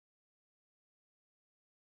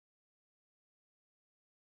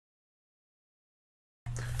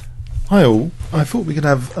Hi all, I thought we could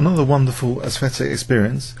have another wonderful aesthetic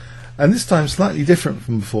experience, and this time slightly different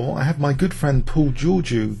from before. I have my good friend Paul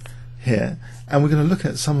Georghiou here, and we're going to look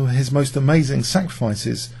at some of his most amazing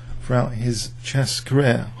sacrifices throughout his chess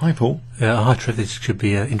career. Hi Paul. Hi Trev, this should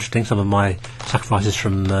be interesting. Some of my sacrifices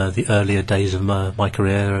from the earlier days of my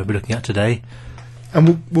career we're looking at today.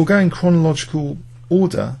 And we'll go in chronological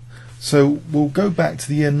order, so we'll go back to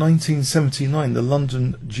the year 1979, the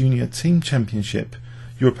London Junior Team Championship.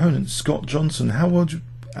 Your opponent, Scott Johnson, how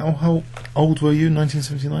old were you in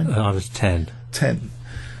 1979? I was 10. 10.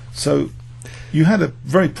 So you had a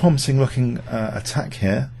very promising looking attack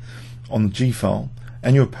here on the G file,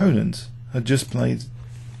 and your opponent had just played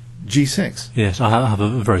G6. Yes, I have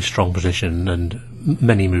a very strong position, and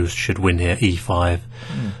many moves should win here. E5,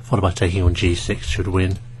 followed by taking on G6 should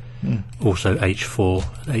win. Also H4,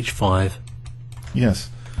 H5.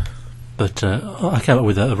 Yes. But I came up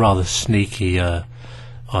with a rather sneaky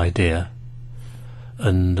idea,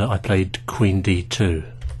 and I played Queen D2.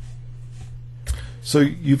 So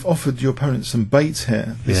you've offered your opponent some bait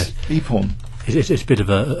here, this e-pawn. It's a bit of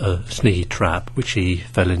a sneaky trap which he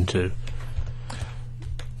fell into.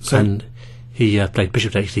 So and he played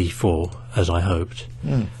bishop takes e4 as I hoped,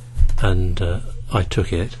 and I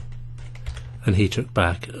took it, and he took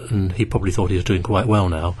back, and he probably thought he was doing quite well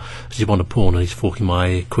now because he won a pawn and he's forking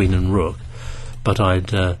my queen and rook. But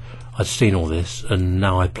I'd seen all this, and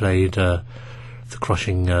now I played the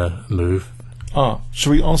crushing move. Shall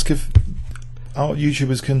we ask if our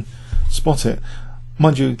YouTubers can spot it?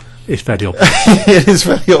 Mind you, it's fairly obvious. It is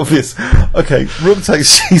very obvious. Okay, rook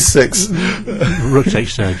takes G6. Rook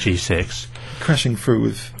takes G6. Crashing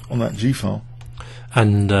through on that G file.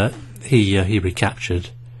 And he recaptured,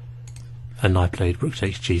 and I played rook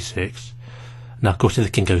takes G6. Now, of course, if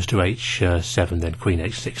the king goes to H7, then Queen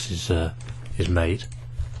H6 is mate.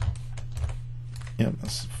 Yeah,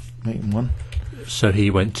 that's mate in one. So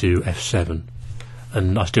he went to F7,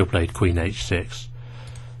 and I still played Queen H6.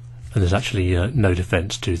 And there's actually no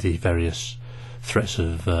defence to the various threats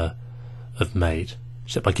of mate,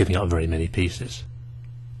 except by giving up very many pieces.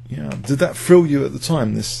 Yeah. Did that thrill you at the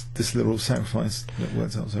time? This little sacrifice that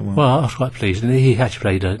worked out so well. Well, I was quite pleased. And he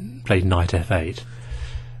actually played Knight F8,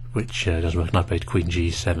 which doesn't work. And I played Queen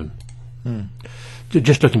G7.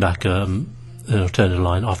 Just looking back, an alternative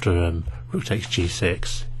line after Rook takes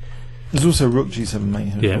G6. There's also Rook G7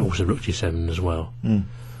 mate here. Yeah, also Rook G7 as well.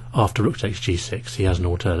 After Rook takes G6, he has an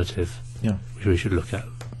alternative, which we should look at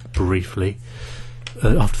briefly.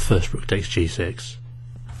 After the first Rook takes G6.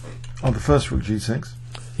 Oh, the first Rook G6?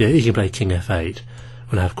 Yeah, he can play King F8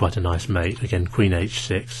 when I have quite a nice mate. Again, Queen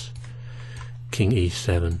H6, King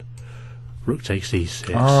E7, Rook takes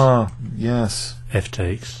E6. Ah, yes. F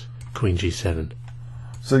takes, Queen G7.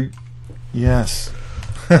 So, yes.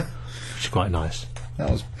 Which is quite nice. That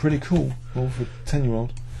was pretty cool, all for a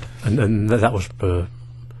 10-year-old. And that was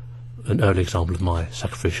an early example of my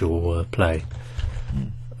sacrificial play.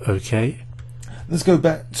 Okay. Let's go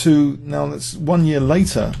back to, now that's 1 year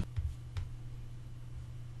later,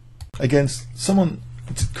 against someone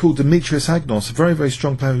called Demetrius Agnos, a very, very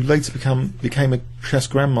strong player who later became a chess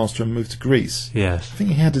grandmaster and moved to Greece. Yes. I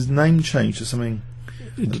think he had his name changed to something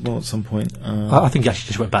at some point. I think he actually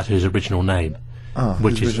just went back to his original name,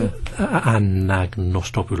 which is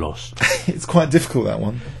Anagnostopoulos. It's quite difficult, that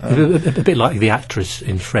one. A bit like the actress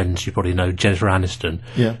in Friends, you probably know, Jennifer Aniston,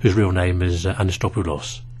 whose real name is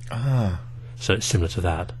Anastopoulos. So it's similar to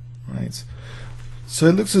that. Right. So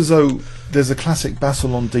it looks as though there's a classic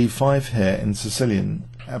battle on D5 here in Sicilian,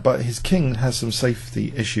 but his king has some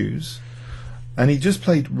safety issues, and he just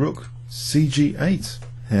played Rook CG8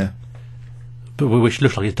 here. But which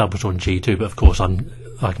looks like it's doubled on G2, but of course I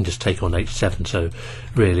can just take on H7, so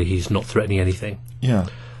really he's not threatening anything. Yeah.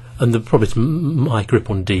 And the problem is my grip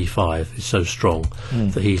on D5 is so strong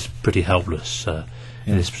that he's pretty helpless in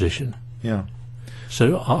this position. Yeah.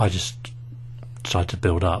 So I just decided to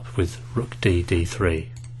build up with Rook D, D3.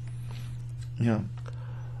 Yeah.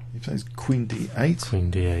 He plays Queen D8. Queen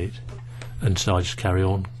D8. And so I just carry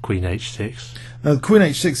on, Queen H6. Now Queen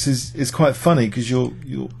H6 is quite funny because you're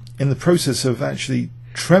in the process of actually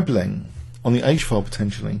trebling on the H file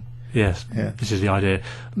potentially. Yes. Yeah. This is the idea.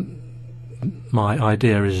 My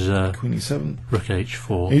idea is Queen E7, Rook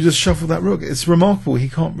H4. And you just shuffle that rook. It's remarkable. He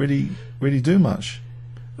can't really do much.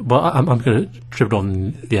 Well, I'm going to dribble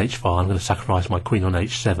on the H file. I'm going to sacrifice my queen on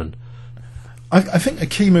H7. I think a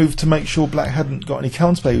key move to make sure black hadn't got any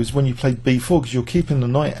counterplay was when you played B4, because you're keeping the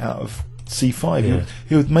knight out of C5. Yeah.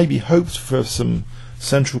 He would maybe hoped for some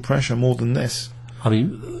central pressure more than this. I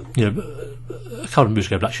mean, a couple of moves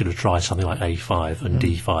ago, black should have tried something like A5 and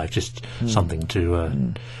D5, just something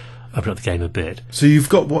to open up the game a bit. So you've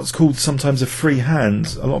got what's called sometimes a free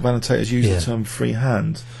hand. A lot of annotators use the term free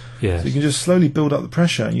hand. Yes. So you can just slowly build up the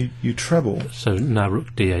pressure and you treble. So now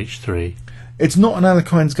rook d8-3. It's not an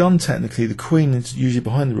Alekhine gun technically. The queen is usually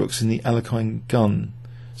behind the rooks in the Alekhine gun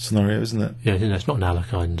scenario, isn't it? Yeah, it's not an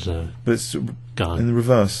Alekhine's but it's gun. In the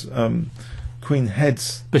reverse. Queen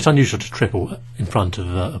heads. But it's unusual to triple in front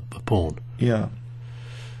of a pawn. Yeah.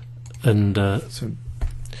 And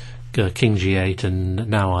king g8, and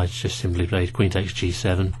now I just simply played queen takes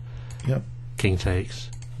g7. Yep. King takes.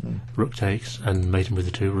 Rook takes, and mate him with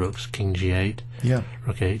the two rooks. King g8. Yeah.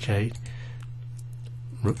 Rook h8.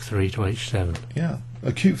 Rook 3 to h7. Yeah.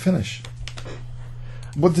 A cute finish.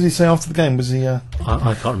 What did he say after the game? Was he? I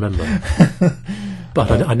can't remember.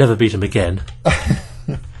 But I never beat him again.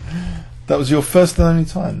 That was your first and only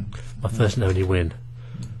time. My first and only win.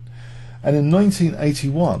 And in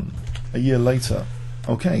 1981, a year later,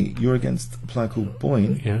 okay, you're against a player called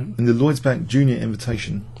Boyne in the Lloyds Bank Junior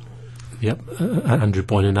Invitation. Yep, Andrew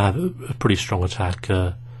Boyne and I have a pretty strong attack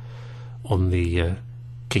on the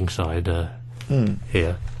king side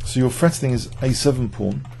here. So you're threatening his a7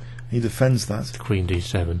 pawn. He defends that. Queen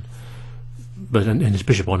d7. But and his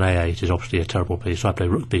bishop on a8 is obviously a terrible piece, so I play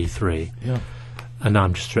rook b3. Yeah. And now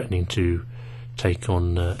I'm just threatening to take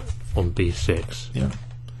on b6. Yeah.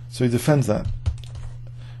 So he defends that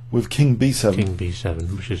with king b7. King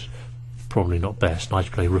b7, which is probably not best. And I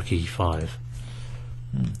play rook e5.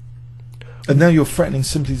 And now you're threatening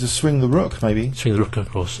simply to swing the rook, maybe? Swing the rook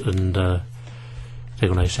across and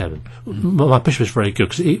take on a7. My bishop is very good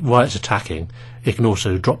because while it's attacking, it can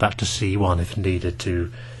also drop back to c1 if needed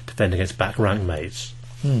to defend against back rank mates.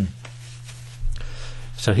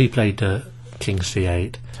 So he played king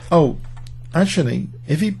c8. Oh, actually,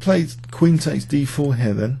 if he played queen takes d4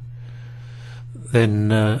 here, then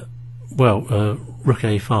rook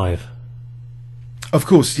a5. Of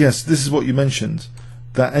course, yes. This is what you mentioned.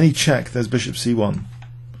 That any check, there's bishop c1,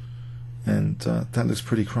 and that looks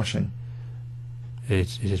pretty crushing.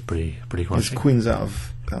 It is pretty crushing. His queen's out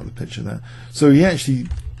of the picture there. So he actually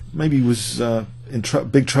maybe was in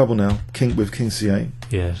big trouble now. With king c8.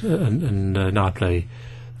 Yes, and now I play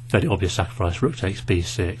very obvious sacrifice. Rook takes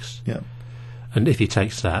b6. Yeah. And if he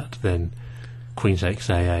takes that, then queen takes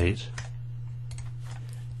a8.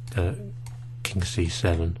 King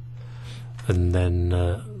c7, and then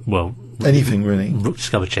anything really. Rook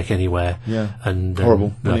discover check anywhere. Yeah. And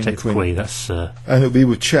horrible. No, take the queen. That's and it'll be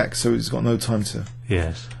with check, so he's got no time to.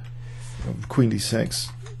 Yes. Queen d6.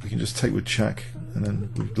 We can just take with check, and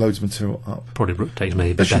then loads of material up. Probably rook takes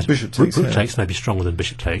maybe. Bishop takes. Rook takes maybe stronger than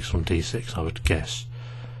bishop takes on d6. I would guess.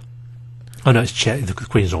 Oh no, it's check. The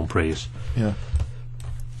queen's on prise. Yeah.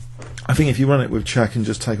 I think if you run it with check and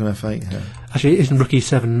just take on f8 here. Actually, isn't rook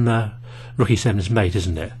e7? Rook e7 is mate,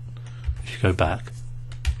 isn't it? If you go back.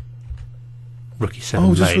 Rook e7.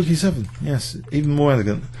 Oh, just mate. rook e7. Yes, even more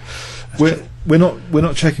elegant. We're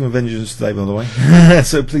not checking with vengeance today, by the way.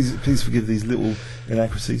 So please forgive these little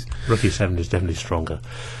inaccuracies. Rook e7 is definitely stronger.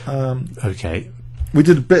 Okay. We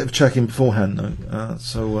did a bit of checking beforehand,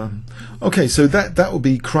 though. Okay, so that would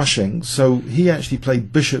be crushing. So he actually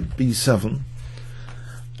played bishop b7.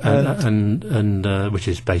 And which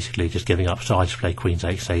is basically just giving up. So I just play queen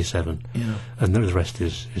takes a7, and then the rest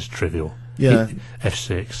is trivial. Yeah,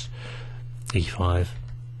 f6, e5.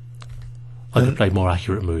 I could play more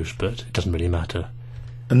accurate moves, but it doesn't really matter.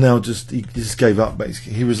 And now he just gave up.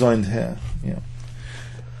 Basically, he resigned here.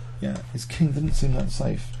 Yeah. His king didn't seem that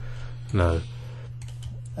safe. No.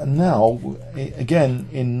 And now, again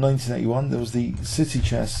in 1981, there was the City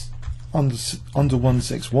Chess under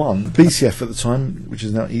 161 BCF at the time, which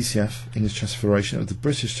is now ECF, English Chess Federation. It was the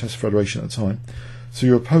British Chess Federation at the time. So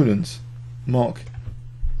your opponent, Mark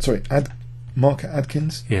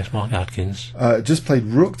Adkins. Yes, Mark Adkins. Just played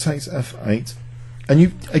rook takes f8, and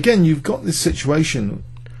you've got this situation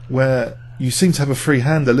where you seem to have a free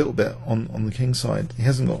hand a little bit on the king side. He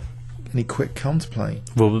hasn't got any quick counterplay.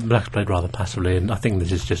 Well, Black played rather passively, and I think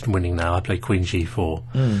this is just winning now. I play queen g4.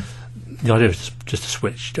 The idea is just to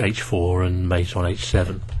switch to h4 and mate on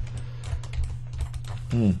h7.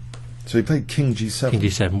 So he played king g7. King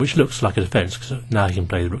g7, which looks like a defence, because now he can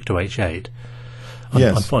play the rook to h8.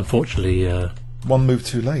 Yes. Unfortunately... one move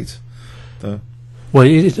too late, though. Well,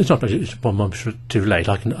 it's not it's one move too late.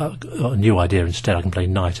 I can a new idea instead. I can play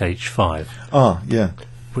knight h5. Ah, yeah.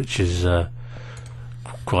 Which is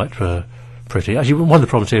quite pretty. Actually, one of the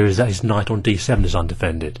problems here is that his knight on d7 is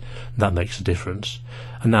undefended. That makes a difference.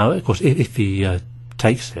 And now, of course, if he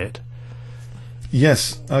takes it...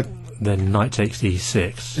 Yes. Then knight takes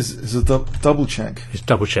e6. It's a double check. It's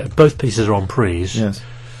double check. Both pieces are on prise. Yes.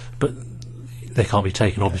 But they can't be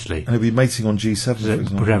taken, obviously. And he'll be mating on G7, for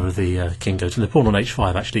example. Wherever the king goes. And the pawn on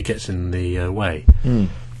H5 actually gets in the way.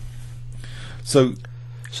 So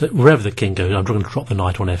wherever the king goes, I'm going to drop the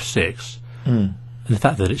knight on F6. And the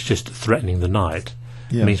fact that it's just threatening the knight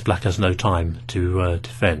means black has no time to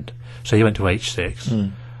defend. So he went to H6,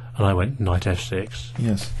 and I went knight F6.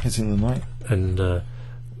 Yes, hitting the knight. And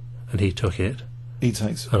he took it. He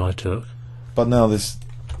takes. And I took. But now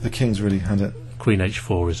the king's really had it. Queen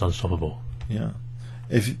H4 is unstoppable. Yeah.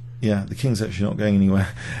 The king's actually not going anywhere.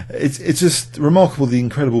 It's just remarkable the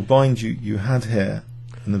incredible bind you had here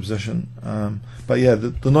in the position. But yeah,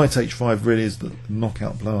 the knight H5 really is the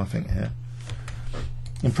knockout blow, I think, here.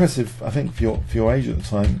 Impressive, I think, for your age at the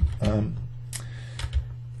time.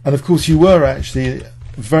 And of course, you were actually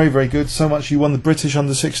very, very good. So much you won the British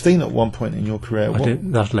under-16 at one point in your career. That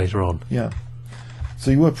was later on. Yeah.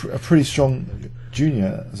 So you were a pretty strong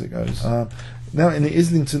junior, as it goes. Now, in the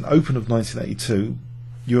Islington Open of 1982,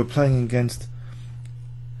 you were playing against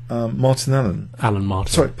Martin Allen. Alan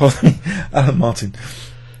Martin. Sorry, pardon me, Alan Martin.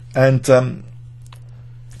 And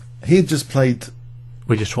he had just played...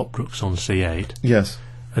 We just swapped rooks on C8. Yes.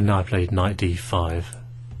 And now I played knight D5.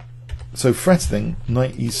 So threatening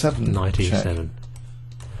knight E7. Knight E7.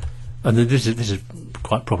 And then this is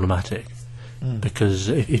quite problematic, because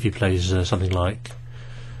if he plays something like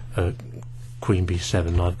Queen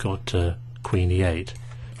B7, I've got Queen E8.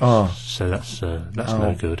 So that's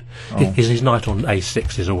no good. His knight on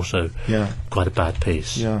A6 is also quite a bad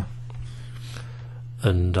piece. Yeah.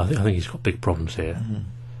 And I think he's got big problems here.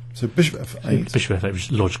 So bishop F8. Bishop F8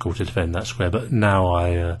 was logical to defend that square, but now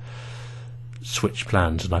I switch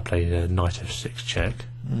plans and I play knight F6 check,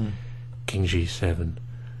 King G7,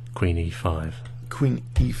 Queen E5. Queen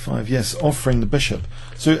E5, yes, offering the bishop.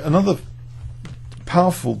 So another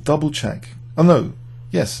powerful double check. Oh no,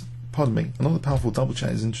 yes, pardon me. Another powerful double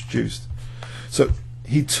check is introduced. So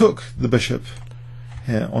he took the bishop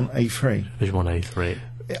here on A3. Bishop on A3.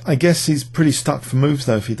 I guess he's pretty stuck for moves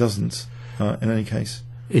though if he doesn't, in any case.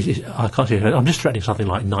 I can't see it. I'm just threatening something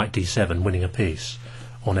like knight D7, winning a piece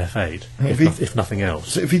on F8, if nothing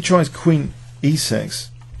else. So if he tries Queen E6...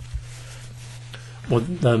 Well,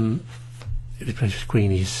 if he plays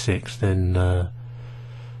Queen E6, then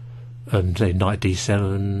say knight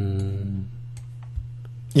D7.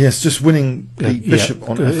 Yes, just winning the bishop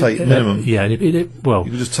on F8 minimum. Well,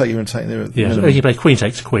 you can just take here and take there. At the so he can play Queen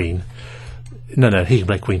takes Queen. No, he can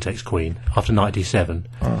play Queen takes Queen after knight D7.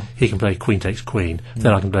 He can play Queen takes Queen.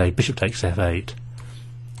 Then I can play Bishop takes F8.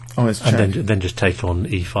 It's check. And then just take on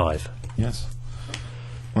E5. Yes.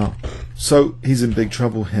 Well, so he's in big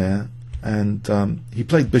trouble here. And he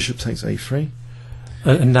played Bishop takes A3.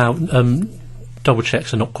 And now double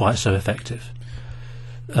checks are not quite so effective.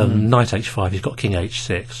 Knight H5, he's got King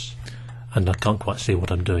H6, and I can't quite see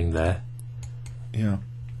what I'm doing there. Yeah.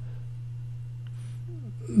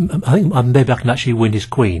 I think maybe I can actually win his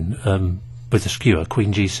queen with the skewer.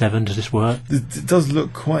 Queen G7, does this work? It does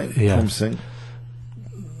look quite promising.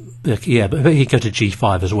 Yeah, but he could go to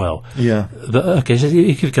G5 as well. Yeah. But okay, so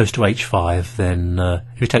if he goes to H5, then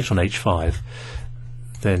if he takes on H5,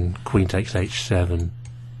 then Queen takes H7.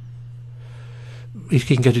 If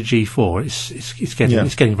he can go to G4, it's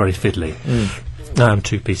getting very fiddly. Now I'm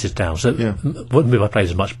 2 pieces down. So what move I play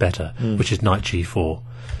is much better, which is Knight G4,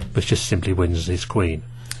 which just simply wins his queen.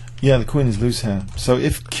 Yeah, the queen is loose here. So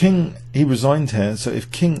if he resigned here. So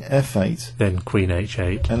if King F8, then Queen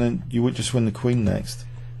H8, and then you would just win the queen next.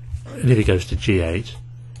 And if he goes to G8,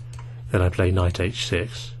 then I play Knight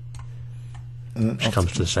H6, which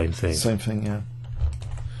comes to the same thing. Same thing, yeah.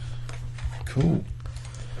 Cool.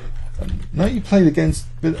 Now you played against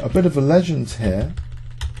a bit of a legend here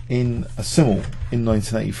in a simul in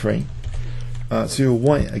 1983. So you're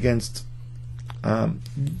white against. How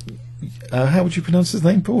would you pronounce his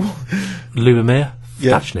name, Paul? Lubomir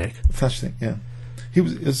Flachnik. Flachnik, yeah. He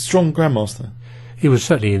was a strong grandmaster. He was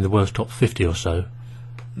certainly in the world's top 50 or so.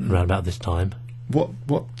 Around about this time. What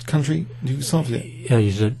country? Yugoslavia? Yeah,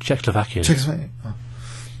 he's a Czechoslovakian. Czechoslovakia. Oh.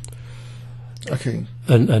 Okay.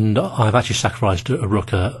 And I've actually sacrificed a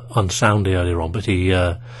rook unsoundly earlier on, but he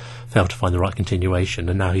failed to find the right continuation,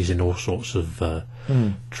 and now he's in all sorts of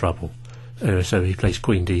trouble. Anyway, so he plays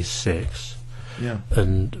Queen D6,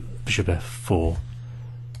 and Bishop F4,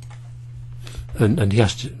 and he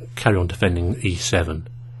has to carry on defending E7.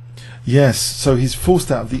 Yes, so he's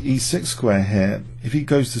forced out of the E6 square here. If he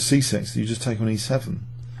goes to C6, you just take on E7.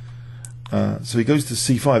 So he goes to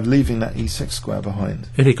C5, leaving that E6 square behind.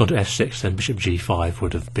 If he'd gone to F6, then Bishop G5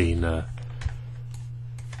 would have been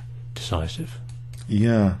decisive.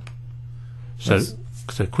 Yeah. So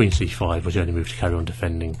Queen C5 was the only move to carry on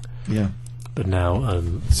defending but now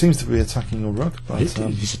seems to be attacking your rook. But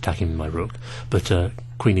he's attacking my rook. But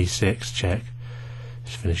Queen E6 check.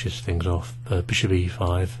 Just finishes things off. Bishop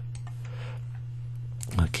E5.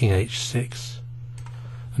 King H6.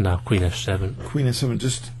 And now Queen F7. Queen F7,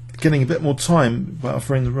 just getting a bit more time by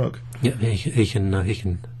offering the rook. Yeah, he can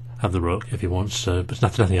have the rook if he wants, but there's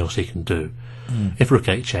nothing else he can do. If Rook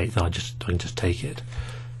H8, then I can just take it.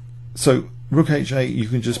 So Rook H8, you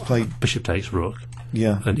can just play. Bishop takes rook.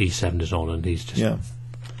 Yeah. And E7 is on, and he's just. Yeah.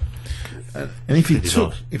 And if he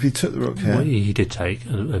took the rook here, well, he did take,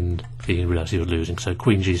 and he realised he was losing. So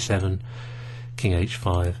Queen G7, King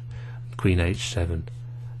H5, Queen H7. And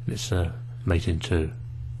it's mate in 2.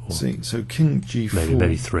 See, so King G4,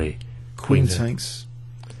 maybe 3. Queen takes,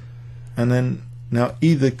 and then now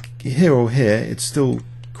either here or here, it's still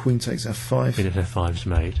Queen takes F5. Queen F5 is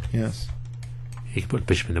made. Yes. He can put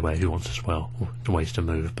bishop in the way if he wants as well. The ways to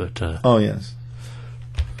move, but. Oh yes.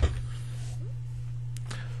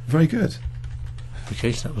 Very good.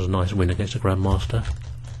 Okay, so that was a nice win against a Grandmaster.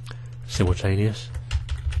 Simultaneous.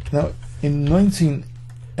 Now, in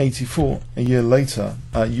 1984, a year later,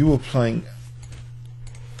 you were playing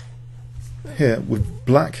here with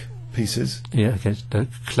black pieces. Yeah, against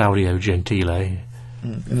Claudio Gentile.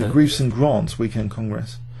 In the Griefs and Grants Weekend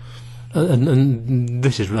Congress. And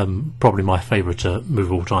this is probably my favourite move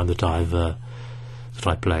of all time that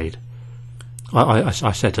I played. I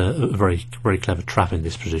set a very very clever trap in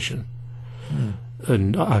this position,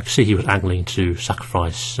 and I see he was angling to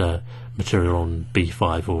sacrifice material on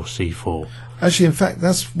B5 or C4. Actually, in fact,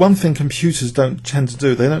 that's one thing computers don't tend to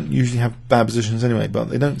do. They don't usually have bad positions anyway, but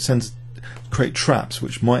they don't tend to create traps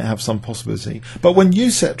which might have some possibility. But when you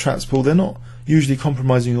set traps, Paul, they're not usually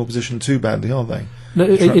compromising your position too badly, are they? No,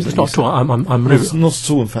 it's not at all. I'm not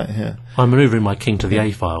at all, in fact, here. I'm manoeuvring my king to the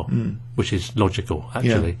A file, which is logical,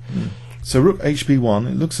 actually. Yeah. So Rook HB1,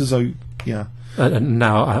 it looks as though, yeah. And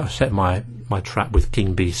now I set my trap with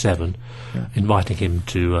King B7, inviting him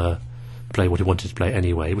to play what he wanted to play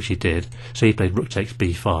anyway, which he did. So he played Rook takes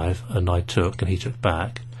B5, and I took, and he took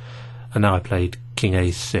back. And now I played King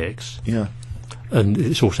A6. Yeah. And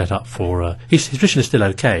it's all set up for... his position is still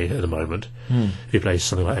okay at the moment, if he plays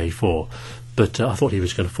something like A4. But I thought he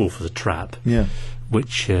was going to fall for the trap,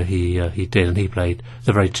 which he did, and he played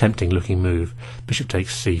the very tempting-looking move, Bishop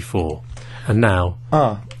takes C4. And now...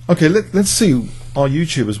 okay, let's see our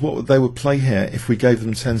YouTubers, what they would play here if we gave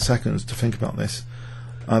them 10 seconds to think about this.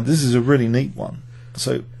 This is a really neat one.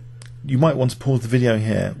 So you might want to pause the video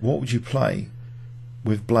here. What would you play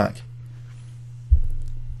with black?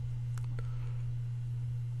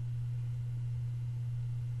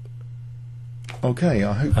 Okay,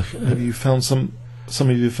 I hope maybe you found some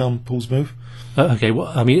of you found Paul's move. Okay, well,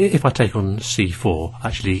 I mean, if I take on C4,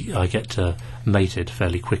 actually I get mated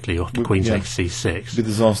fairly quickly off the Queen takes C6. Be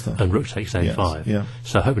disaster. And Rook takes A5. Yes, yeah.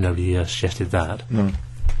 So I hope nobody suggested that. No.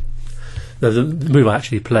 The move I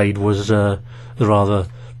actually played was the rather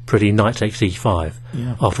pretty Knight takes E5,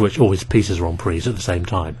 after which all his pieces are on prise at the same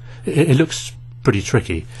time. It looks pretty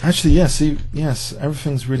tricky. Actually, yes,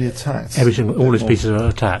 everything's really attacked. All his pieces are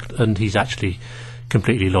attacked, and he's actually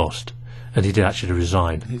completely lost. And he did actually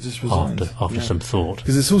resign. He just resigned after some thought.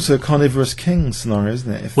 Because it's also a carnivorous king scenario,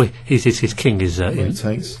 isn't it? Well, his king is in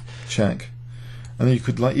takes check, and then you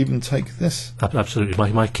could even take this.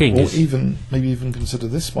 Absolutely, my king or is. Maybe even consider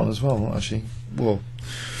this one as well. Actually, well,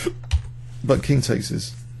 but king takes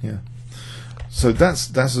is So that's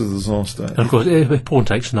a disaster. And of course, if pawn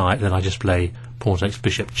takes knight, then I just play pawn takes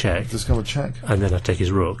bishop check. Discover check. And then I take his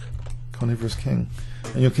rook. Carnivorous king,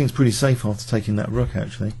 and your king's pretty safe after taking that rook,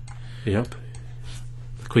 actually. Yep.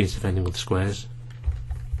 The queen's defending with the squares.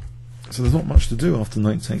 So there's not much to do after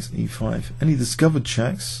knight takes e5. Any discovered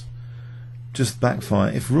checks just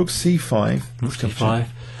backfire. If rook c5, rook c5,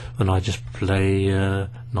 then I just play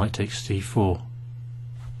knight takes c4,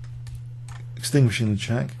 extinguishing the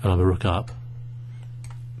check. And I'm a rook up.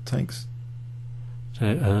 Takes.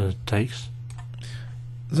 Takes.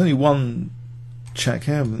 There's only one check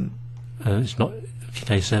here. It's not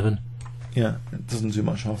king a7. Yeah, it doesn't do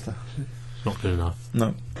much after. Not good enough.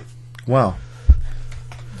 No. Wow.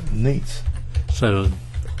 Neat. So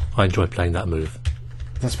I enjoy playing that move.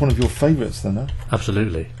 That's one of your favourites then, huh?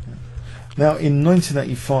 Absolutely. Yeah. Now, in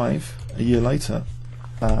 1985, a year later,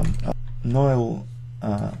 Niall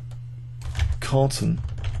Carlton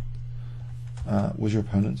was your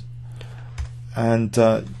opponent, and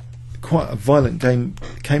quite a violent game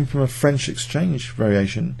came from a French exchange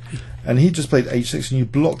variation, and he just played h6 and you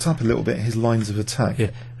blocked up a little bit his lines of attack. Yeah,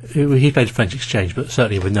 he played French exchange, but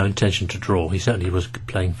certainly with no intention to draw. He certainly was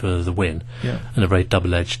playing for the win, and a very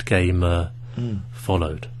double-edged game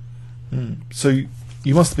followed. So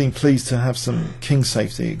you must have been pleased to have some king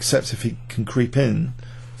safety, except if he can creep in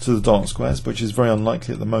to the dark squares, which is very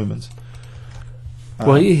unlikely at the moment.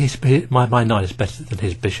 Well, my knight is better than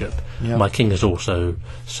his bishop. Yeah. My king is also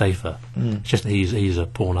safer. It's just that he's a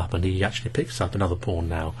pawn up, and he actually picks up another pawn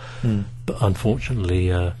now. But unfortunately,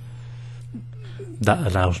 that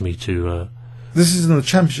allows me to... this is in the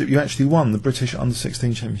championship you actually won, the British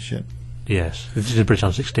Under-16 Championship. Yes, this is the British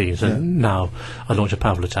Under-16, so now I launch a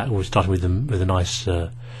powerful attack. We're starting with a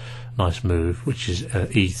nice move, which is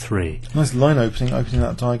E3. Nice line opening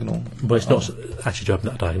that diagonal. But it's not actually to open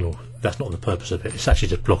that diagonal. That's not the purpose of it. It's actually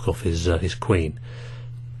to block off his queen.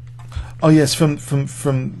 Oh yes, from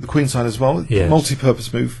the queen side as well. Yes.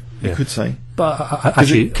 Multi-purpose move, you could say. But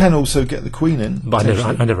actually, it can also get the queen in. But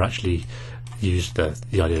I never actually used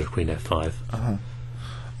the idea of queen F5.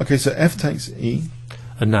 Okay, so F takes E,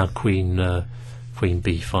 and now queen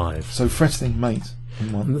B5. So threatening mate.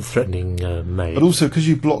 Threatening mate. But also, because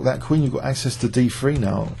you block that queen, you've got access to D3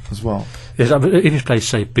 now as well. Yes, if you play,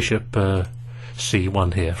 say, bishop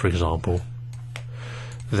C1 here, for example,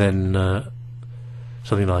 then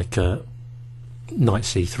something like knight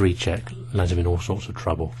C3 check lands him in all sorts of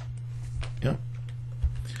trouble. Yeah.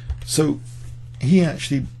 So he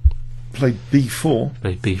actually played B4.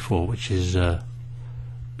 Played B4, which is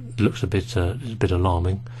looks a bit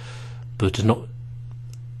alarming, but is not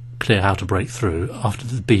clear how to break through. After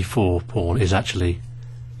the B4 pawn is actually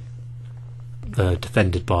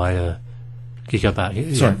defended by you go back.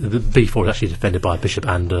 Sorry. The B4 is actually defended by a bishop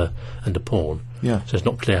and a pawn. Yeah. So it's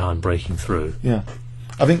not clear how I'm breaking through. Yeah.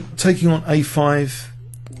 I think taking on A5.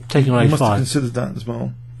 Taking on A5. You must have considered that as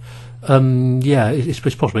well. Yeah, it's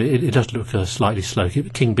possible. It does look slightly slow.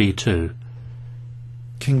 King B2.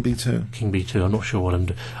 King B2. King B2. I'm not sure what I'm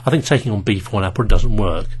doing. I think taking on B4 now probably doesn't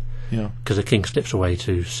work. Yeah. Because the king slips away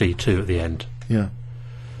to C2 at the end. Yeah.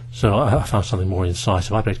 So I found something more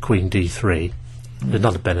incisive. I played Queen D3.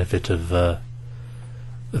 Another benefit of the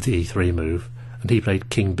E3 move, and he played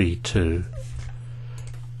King B2.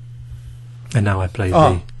 And now I play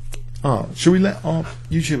should we let our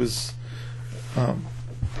YouTubers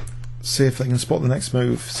see if they can spot the next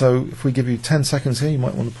move? So if we give you 10 seconds here, you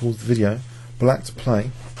might want to pause the video. Black to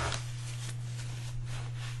play.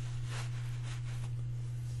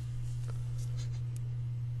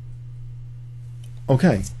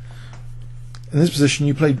 Okay. In this position,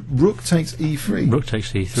 you played Rook takes E3. Rook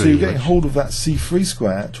takes E3. So you're getting hold of that C3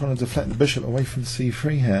 square, trying to deflect the bishop away from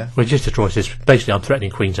C3 here. Well, just to choice is basically I'm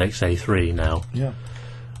threatening Queen takes A3 now. Yeah.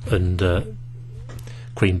 And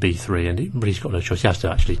Queen B3, but he's got no choice. He has to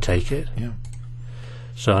actually take it. Yeah.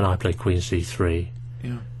 So and I play Queen C3.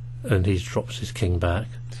 Yeah. And he drops his king back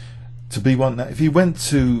to B1. Now, if he went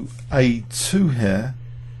to A2 here,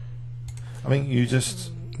 I mean, you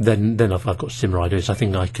just. Then I've got similar ideas. I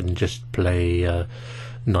think I can just play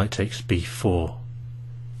knight takes b4.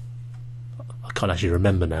 I can't actually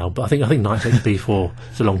remember now, but I think knight takes b4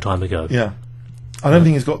 is a long time ago. Yeah, I don't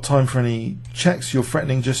think he's got time for any checks. You're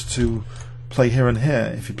threatening just to play here and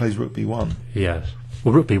here if he plays rook b1. Yes.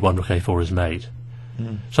 Well, rook b1, rook a4 is mate.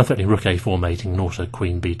 So I'm threatening rook a4 mating and also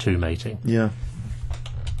queen b2 mating. Yeah.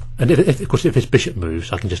 And of course, if his bishop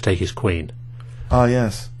moves, I can just take his queen. Ah,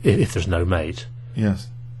 yes. If there's no mate. Yes.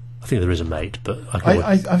 I think there is a mate, but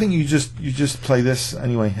I think you just play this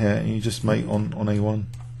anyway here, and you just mate on A1.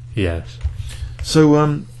 Yes.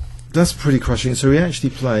 So that's pretty crushing. So he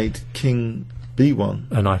actually played King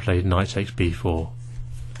B1, and I played knight takes B4.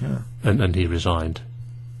 Yeah. And he resigned,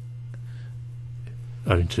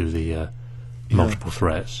 owing to the multiple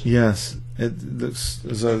threats. Yes, it looks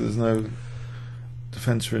as though there's no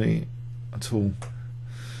defence really at all.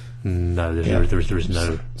 No, there is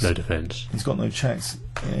no defence. He's got no checks.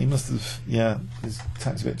 Yeah, he must have. Yeah, his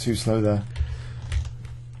attack's a bit too slow there.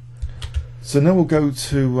 So now we'll go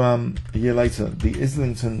to a year later, the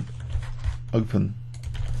Islington Open,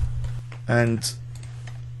 and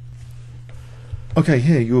okay,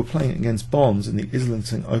 here you were playing against Barnes in the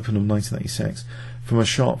Islington Open of 1986 from a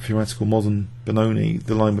sharp theoretical modern Benoni,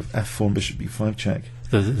 the line with F4 and Bishop B5 check.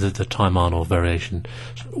 The time Arnold variation,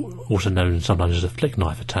 also known sometimes as a flick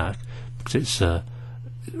knife attack, because it's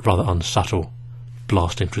rather unsubtle,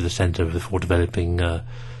 blasting through the centre before developing the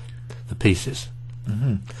pieces.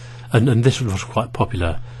 And this was quite a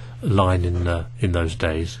popular line in those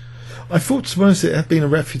days. I thought, to be honest, it had been a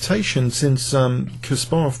refutation since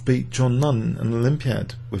Kasparov beat John Nunn in the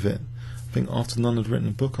Olympiad with it. I think after Nunn had written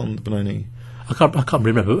a book on the Benoni. I can't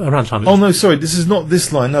remember around time. Oh no, sorry, this is not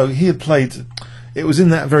this line. No, he had played. It was in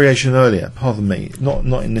that variation earlier. Pardon me, not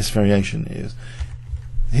in this variation. It was,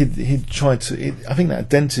 he'd tried to. I think that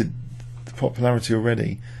dented the popularity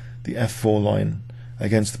already. The F4 line,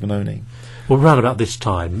 against the Benoni. Well, round about this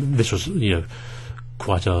time, this was,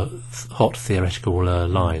 quite a hot theoretical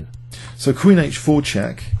line. So Queen H4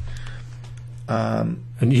 check.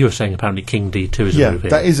 And you were saying apparently King D2 is a move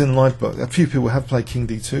here. That is in live book. A few people have played King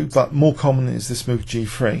D2, but more common is this move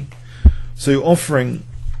G3. So you're offering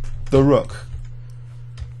the rook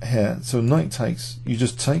here. So knight takes, you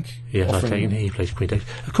just take. Yes, I take, and he plays Queen takes.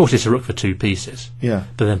 Of course, it's a rook for 2 pieces. Yeah.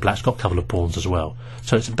 But then black's got a couple of pawns as well.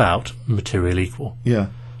 So it's about material equal. Yeah.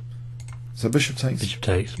 So bishop takes. Bishop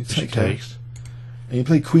takes. You Bishop take takes. And you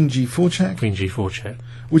play Queen G4 check. Queen G4 check.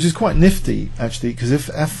 Which is quite nifty, actually, because if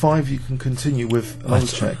F5 you can continue with another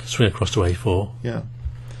check. Swing across to A4. Yeah.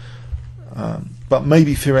 But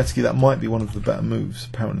maybe theoretically that might be one of the better moves,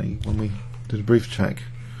 apparently, when we did a brief check.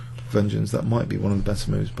 Vengeance, that might be one of the better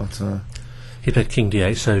moves, but... he played King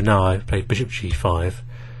D8, so now I played Bishop G5,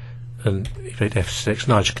 and he played F6.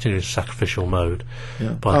 Now I just continue in sacrificial mode.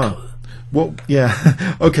 Yeah. Well,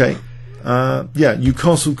 yeah, okay. Yeah, you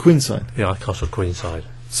castled queenside. Yeah, I castled queenside.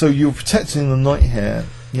 So you're protecting the knight here.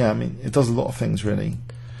 Yeah, I mean, it does a lot of things, really.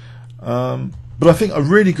 But I think a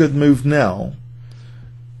really good move now,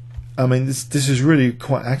 I mean, this is really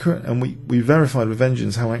quite accurate, and we verified with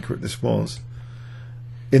Vengeance how accurate this was.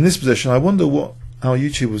 In this position, I wonder what our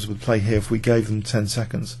YouTubers would play here if we gave them 10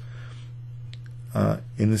 seconds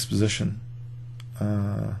in this position.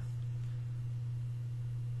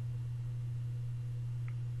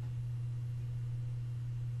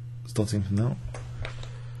 Starting from now.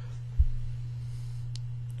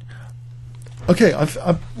 Okay,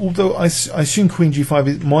 although I assume Queen G5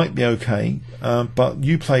 it might be okay, but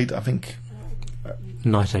you played, I think...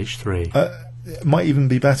 Knight H3. It might even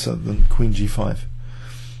be better than Queen G5.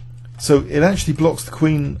 So it actually blocks the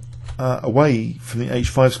queen away from the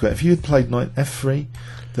H5 square. If you had played Knight F3,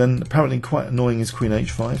 then apparently quite annoying is Queen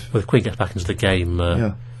H5. Well, the queen gets back into the game.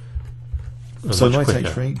 Yeah. So Knight quicker.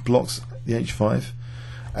 H3 blocks the H5,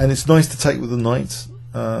 and it's nice to take with the knight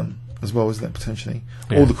as well, isn't it, potentially,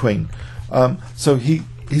 or the queen. So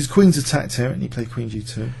his queen's attacked here, and he played Queen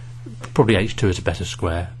G2. Probably H2 is a better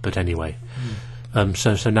square, but anyway.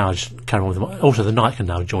 So now I just carry on with them. Also, the knight can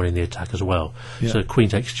now join in the attack as well. Yeah. So Queen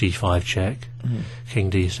takes G5 check,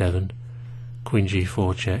 King D7, Queen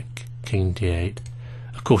G4 check, King D8.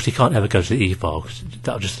 Of course, he can't ever go to the E file because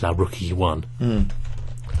that'll just allow Rook E1.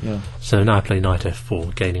 Yeah. So now I play Knight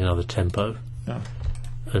F4, gaining another tempo. Yeah.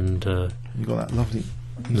 And you got that lovely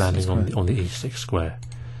landing on the E6 square.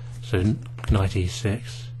 So Knight E6,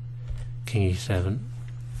 King E7.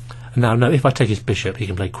 And now, no, if I take his bishop, he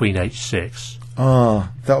can play Queen H6.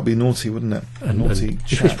 Ah, that would be naughty, wouldn't it? Naughty.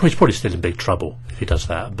 He's probably still in big trouble if he does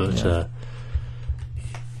that, but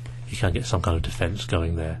he can get some kind of defence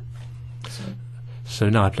going there. So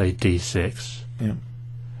now I play D6,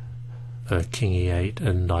 King E8,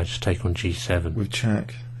 and I just take on G7 with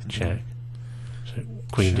check. Check. So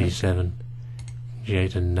Queen check. D7,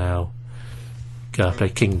 G8, and now I play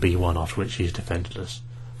King B1, after which he's defenceless.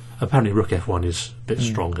 Apparently Rook F1 is a bit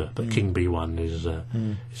stronger, but King B1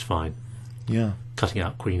 is fine. Yeah. Cutting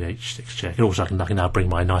out Queen H6 check. And also I can now bring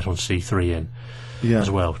my knight on C3 in as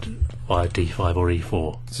well, via D5 or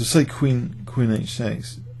E4. So say Queen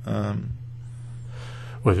H6.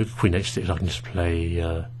 Well, if Queen H6 I can just play...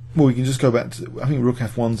 well, we can just go back to... I think Rook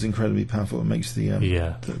F1 is incredibly powerful. It makes the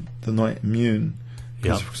knight immune.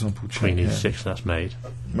 Yeah. For example, check, Queen E6, that's made.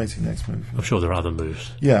 Mating next move. I'm sure there are other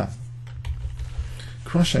moves. Yeah.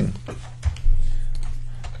 Crushing.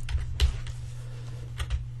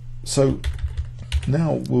 So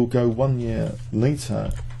now we'll go 1 year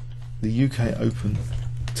later, the UK Open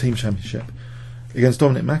Team Championship against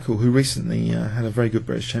Dominic Mackle, who recently had a very good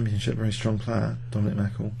British Championship, very strong player, Dominic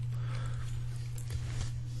Mackle.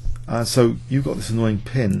 So you've got this annoying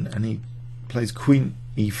pin, and he plays Queen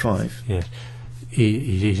E5. Yes,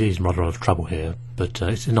 he's in rather of trouble here, but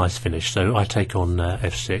it's a nice finish. So I take on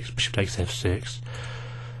F6, Bishop takes F6,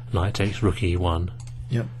 Knight takes Rook E1.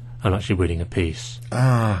 Yep. I'm actually winning a piece.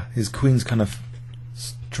 His queen's kind of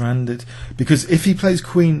stranded. Because if he plays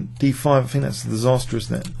Queen D5, I think that's a disaster,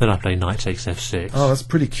 isn't it? Then I play Knight takes F6. Oh, that's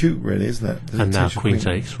pretty cute, really, isn't it? And now Queen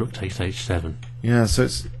takes, Rook takes H7. Yeah, so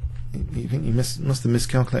it's... You think you must have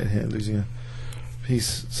miscalculated here, losing a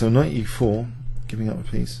piece. So Knight E4, giving up a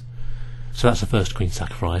piece. So that's the first queen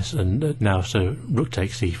sacrifice, and now so Rook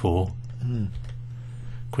takes E4,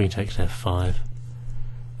 Queen takes F5,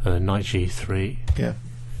 Knight G3,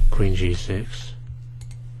 Queen G6,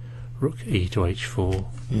 Rook E to H4,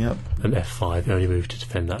 and F5, the only move to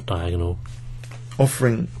defend that diagonal.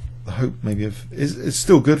 Offering the hope maybe of... It's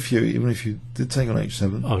still good for you, even if you did take on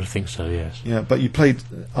H7. I would think so, yes. Yeah, but you played...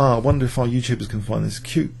 I wonder if our YouTubers can find this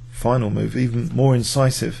cute final move, even more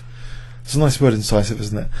incisive It's a nice word, incisive,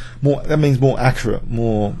 isn't it? More, that means more accurate,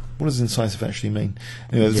 more... What does incisive actually mean?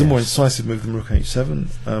 Anyway, there's a more incisive move than Rook H7.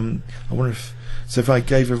 I wonder if... So if I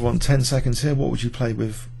gave everyone 10 seconds here, what would you play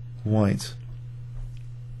with white?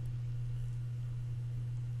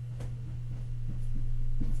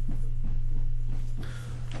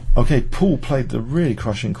 Okay, Paul played the really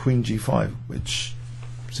crushing Queen G5, which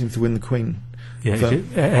seems to win the Queen. Yeah,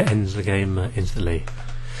 it ends the game instantly.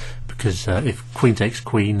 Because if Queen takes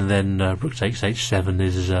Queen, then Rook takes H7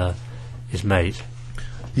 is mate.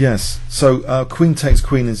 Yes, so Queen takes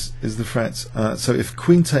Queen is the threat. So if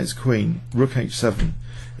Queen takes Queen, Rook H7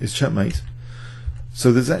 is checkmate.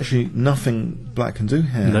 So there's actually nothing Black can do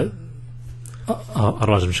here. No.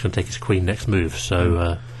 Otherwise, I'm just going to take his Queen next move.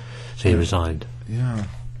 So he resigned. Yeah.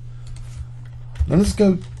 Now let's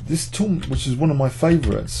go. This tournament, which is one of my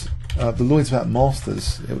favourites, the Lloyd's Bat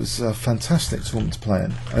Masters. It was a fantastic tournament to play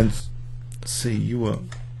in. And see, you were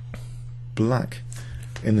Black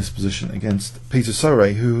in this position against Peter Sore,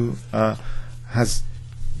 who has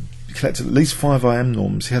collected at least 5 IM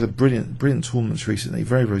norms. He had a brilliant tournaments recently.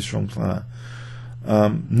 Very, very strong player.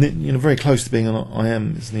 Very close to being an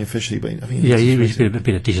IM, isn't he officially? But I think he's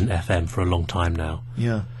been a decent FM for a long time now.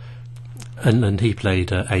 Yeah. And he played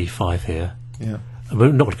A5 here. Yeah.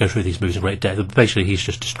 We're not going to go through these moves in great depth, but basically he's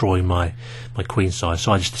just destroying my queen size,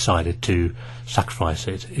 so I just decided to sacrifice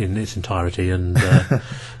it in its entirety and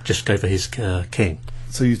just go for his king.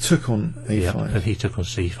 So you took on A5. Yeah, and he took on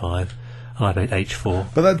C5, and I played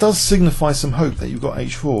H4. But that does signify some hope that you've got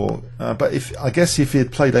H4, but I guess if he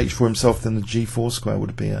had played H4 himself, then the G4 square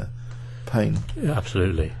would be a pain. Yeah,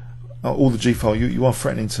 absolutely. All the G file, you are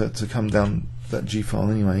threatening to come down that G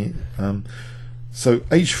file anyway. So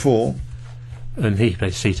H4... And he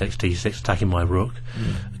played C takes D6, attacking my rook,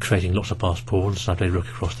 creating lots of passed pawns. So I played rook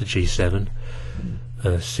across to G7,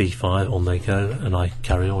 C5, on they go, and I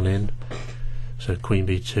carry on in. So Queen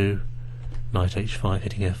B2, Knight H5,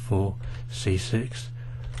 hitting F4, C6,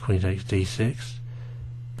 Queen takes D6,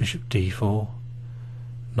 Bishop D4,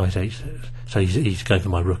 Knight H6. So he's going for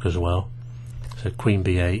my rook as well. So Queen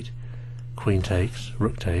B8, Queen takes,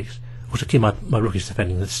 Rook takes. Also, keep my rook is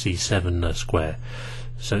defending the C7 square.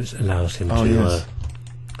 So it allows him to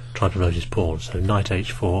try and promote his pawn. So Knight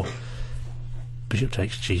H4, Bishop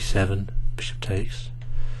takes G7, Bishop takes,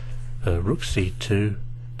 Rook C2,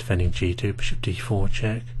 defending G2, Bishop D4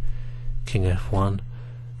 check, King F1,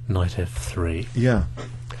 Knight F3. Yeah.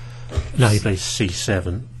 Now he plays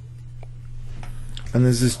C7. And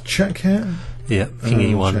there's this check here? Yeah, King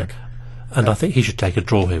E1. Check. And I think he should take a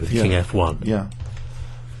draw here with King F1. Yeah.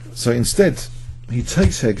 So instead... He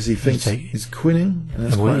takes here because he thinks he's queening.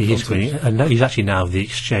 And he's queening, and he's actually now the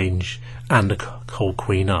exchange and the whole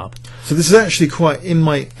queen up. So this is actually quite, in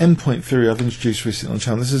my endpoint theory I've introduced recently on the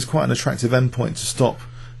channel, this is quite an attractive endpoint to stop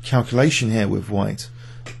calculation here with white.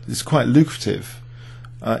 It's quite lucrative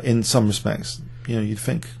in some respects. You'd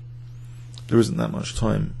think there isn't that much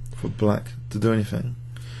time for Black to do anything.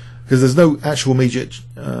 Because there's no actual major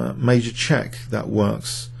check that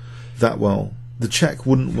works that well. The check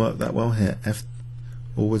wouldn't work that well here.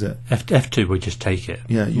 Or would it? F2 would just take it.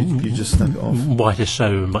 Yeah, you just snap it off. White is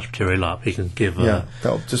so much material up, he can give...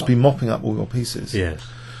 that'll just be mopping up all your pieces. Yes.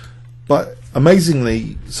 But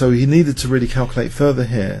amazingly, so he needed to really calculate further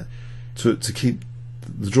here to keep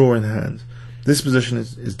the draw in hand. This position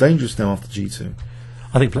is dangerous now after G2.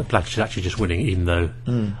 I think Black is actually just winning, even though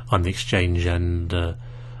I'm the exchange and the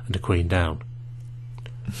queen down.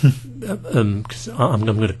 Because I'm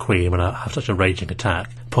going to queen when I have such a raging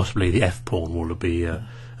attack. Possibly the F pawn will be a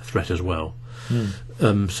threat as well.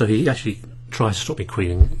 So he actually tries to stop me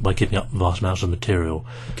queening by giving up vast amounts of material.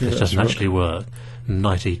 It doesn't actually work.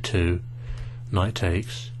 Knight E2, Knight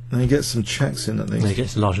takes. And he gets some checks in at least. And he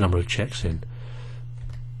gets a large number of checks in.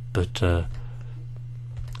 But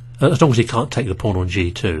as long as he can't take the pawn on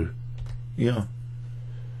G2,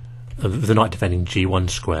 with the knight defending G1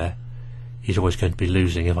 square, he's always going to be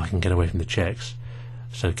losing if I can get away from the checks.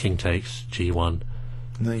 So king takes G1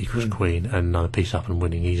 equals queen, and another piece up and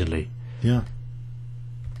winning easily. Yeah.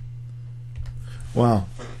 Wow.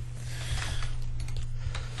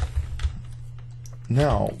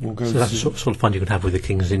 Now we'll go. So that's the sort of fun you can have with the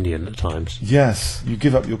King's Indian at times. Yes, you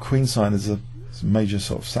give up your queen side as a major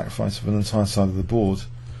sort of sacrifice of an entire side of the board.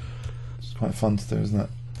 It's quite fun to do, isn't it?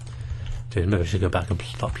 Dude, maybe I should go back and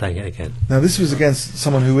start playing it again. Now this was against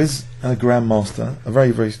someone who is a grandmaster, a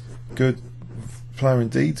very, very good player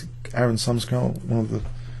indeed, Aaron Sumskull, one of the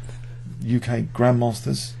UK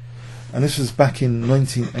grandmasters, and this was back in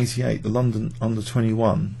 1988, the London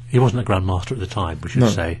Under-21. He wasn't a grandmaster at the time, we should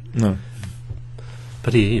say. No.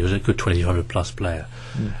 But he was a good 200 plus player.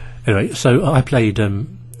 Anyway, so I played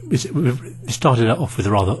it started off with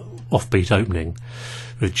a rather offbeat opening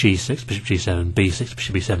with G6, Bishop G7, B6,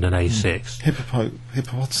 Bishop B7 and A6.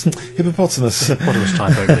 Hippopotamus. Hippopotamus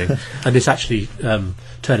type opening. And this actually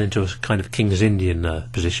turned into a kind of King's Indian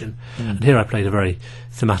position. And here I played a very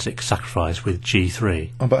thematic sacrifice with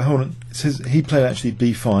G3. Oh, but hold on. It says he played actually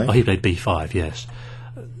B5. Oh, he played B5, yes.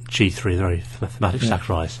 G3, very thematic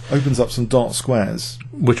sacrifice. Opens up some dark squares.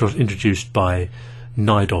 Which was introduced by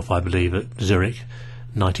Najdorf, I believe, at Zurich,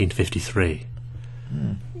 1953.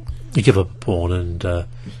 You give up a pawn and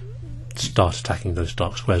start attacking those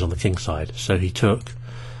dark squares on the king side. So he took,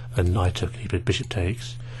 and I took. He played bishop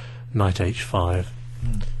takes, knight h5,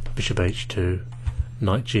 bishop h2,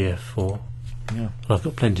 knight gf4. Yeah. And I've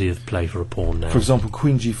got plenty of play for a pawn now. For example,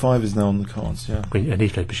 queen g5 is now on the cards. Yeah. And he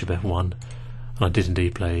played bishop f1, and I did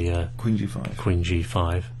indeed play queen g5. Queen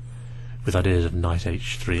g5, with ideas of knight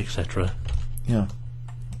h3, etc. Yeah.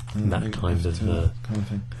 And that kind of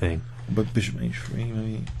thing. But bishop h3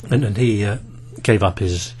 maybe. And he gave up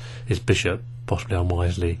his bishop, possibly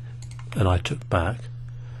unwisely, and I took back,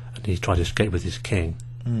 and he tried to escape with his king.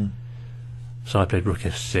 So I played rook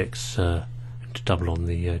f6 to double on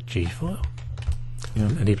the g file. Yeah.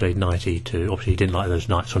 And he played knight e2. Obviously he didn't like those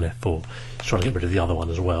knights on f4. He's trying to get rid of the other one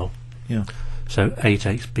as well. Yeah. So a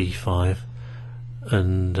takes b5,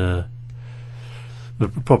 and the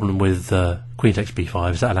problem with queen takes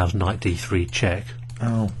b5 is that allows knight d3 check.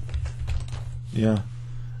 Oh. Yeah.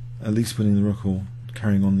 At least winning the rook or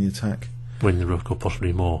carrying on the attack. Win the rook or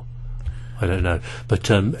possibly more. I don't know. But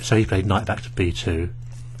so he played knight back to b2,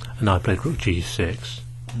 and I played rook g6.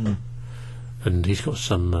 And he's got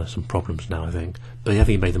some problems now, I think. But I think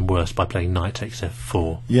he made them worse by playing knight takes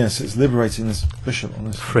f4. Yes, it's liberating this bishop on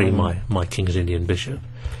this. Freeing my King's Indian bishop.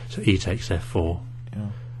 So e takes f4. Yeah.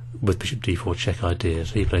 With bishop d4 check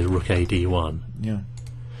ideas. He played rook a d1. Yeah.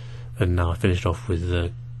 And now I finished off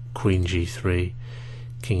with queen g3,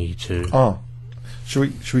 king e2. Ah,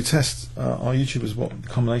 should we test our YouTubers what the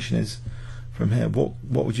combination is from here? What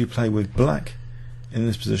would you play with black in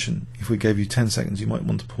this position? If we gave you 10 seconds, you might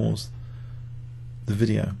want to pause the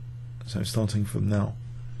video. So starting from now.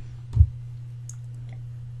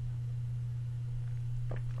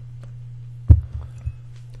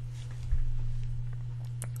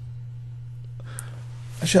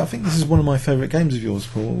 Actually, I think this is one of my favourite games of yours,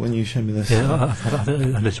 Paul, when you showed me this. Yeah, I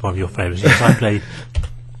think it's one of your favourites. Yes, I played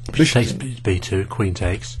bishop takes b2, queen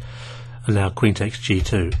takes, and now queen takes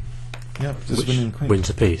g2. Yeah, just winning queen.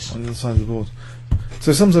 Wins a piece. On the other side of the board.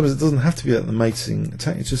 So sometimes it doesn't have to be at the mating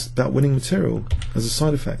attack, it's just about winning material as a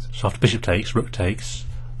side effect. So after bishop takes, rook takes,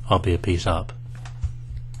 I'll be a piece up.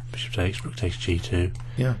 Bishop takes, rook takes g2,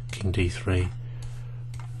 yeah. King d3,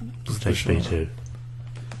 rook takes b2.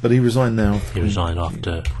 But he resigned now. He resigned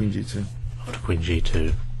after Queen g2. After Queen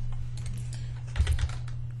g2.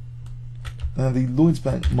 Now the Lloyds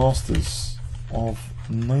Bank Masters of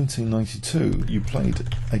 1992, you played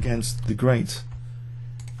against the great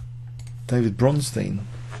David Bronstein.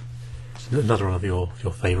 Another one of your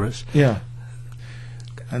favourites. Yeah.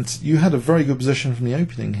 And you had a very good position from the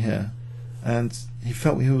opening here, and he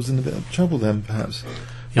felt he was in a bit of trouble then, perhaps.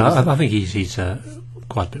 Yeah, I think he's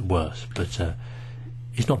quite a bit worse, but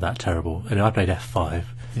he's not that terrible. And I played f5,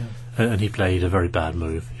 yeah. And he played a very bad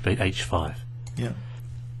move. He played h5, yeah,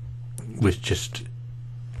 which just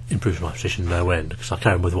improves my position no end, because I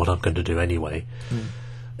carry on with what I'm going to do anyway.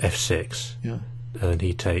 f6, yeah. And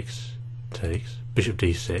he takes bishop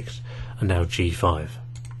d6, and now g5.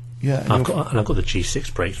 Yeah, and I've got the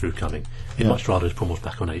g6 breakthrough coming. He'd much rather his pawn was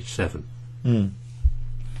back on h7.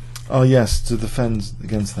 Oh yes, to defend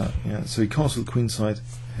against that. Yeah, so he castled the queen side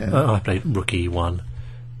here. I played rook e1,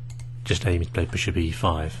 just aiming to play bishop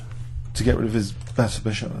e5 to get rid of his better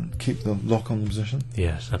bishop and keep the lock on the position.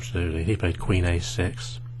 Yes, absolutely. He played queen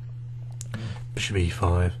a6, bishop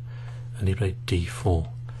e5, and he played d4.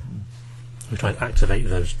 We try and activate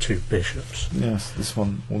those two bishops. Yes, this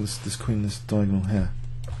one, or this queen, this diagonal here.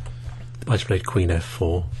 I just played queen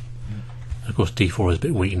f4. Of course, d4 is a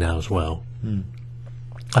bit weak now as well.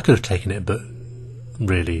 I could have taken it, but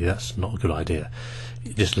really that's not a good idea.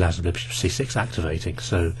 It just allows the bishop c6 activating,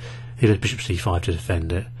 so he did bishop c5 to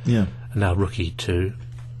defend it. Yeah. And now rook e2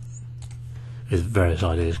 with various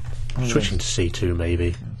ideas, switching to c2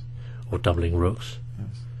 maybe, or doubling rooks.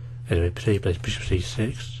 Anyway, he plays bishop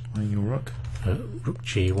c6. Playing your rook. Rook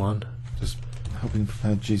g1. Just helping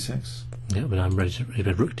prepare g6. Yeah, but I'm ready to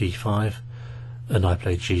play rook d5, and I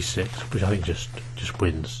play g6, which I think just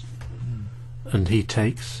wins. And he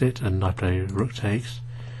takes it, and I play rook takes.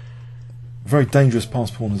 Very dangerous pass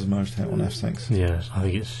pawn as a marriage hit on f6. Yes, I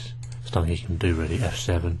think it's nothing he can do really.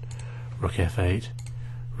 f7, rook f8,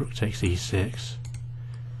 rook takes e6,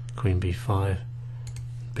 Queen b5,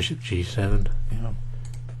 bishop g7, Yeah.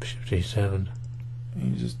 bishop d7,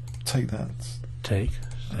 You just take that. takes,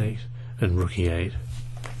 and rook e8.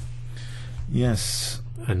 Yes.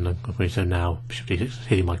 And so now bishop d6 is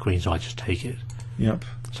hitting my queen, so I just take it, Yep.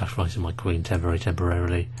 sacrificing my queen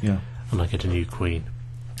temporarily, Yeah. and I get a new queen.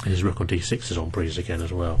 And his rook on d6 is on breeze again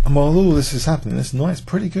as well. And while all this is happening, this knight's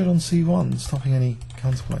pretty good on c1, stopping any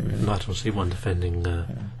counterplay, really. Knight on c1 defending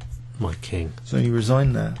my king. So you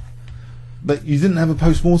resigned there. But you didn't have a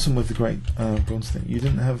post-mortem with the great Bronstein. You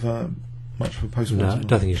didn't have much of a No, post-mortem. I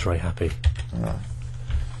don't think he's very happy.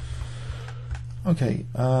 Okay.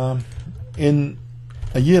 In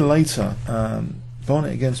a year later,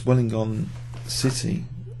 Barnet against Wollongong City.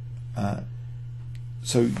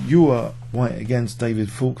 So you were white against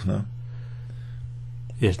David Faulkner.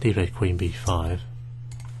 Yes, he played queen b5,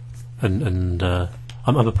 and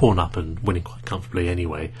I'm a pawn up and winning quite comfortably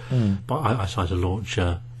anyway. But I decided to launch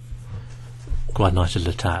quite a nice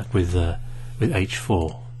little attack with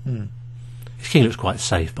h4. His king looks quite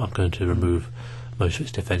safe, but I'm going to remove most of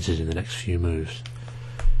its defences in the next few moves.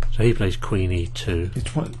 So he plays queen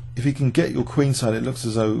e2. If he can get your queen side, it looks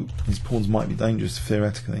as though his pawns might be dangerous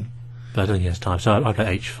theoretically. But I don't think he has time, so I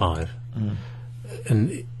play h5.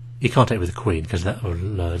 And he can't take it with the queen because that will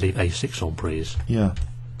leave a6 on breeze. Yeah.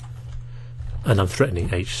 And I'm threatening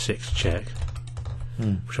h6 check,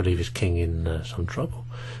 which will leave his king in some trouble.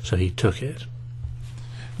 So he took it.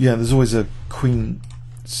 Yeah, there's always a queen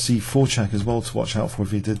c4 check as well to watch out for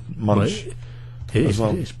if he did munch.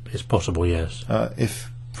 It's possible, yes.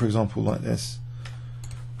 If, for example, like this,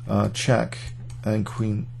 check and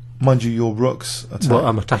queen. Mind you, your rook's attack. Well,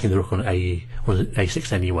 I'm attacking the rook on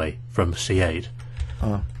a6 anyway from c8.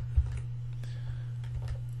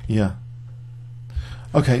 Yeah.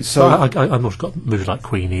 Okay, so I've also got moves like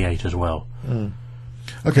queen e8 as well. Okay,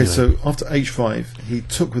 anyway. So after h5, he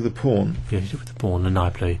took with the pawn. Yeah, he took with the pawn, and I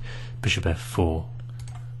play bishop f4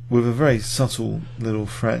 with a very subtle little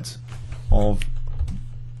threat of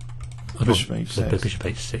bishop h6. Bishop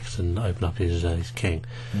h6 and open up his king.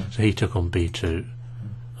 So he took on b2, and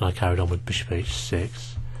I carried on with bishop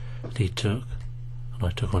h6. And he took, and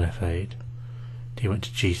I took on f8. He went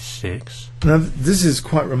to g6. Now this is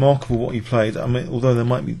quite remarkable what you played. I mean, although there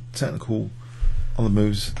might be technical other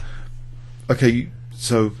moves. Okay,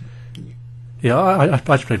 so yeah, I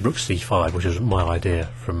just played rook c5, which was my idea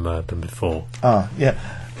from before. Yeah,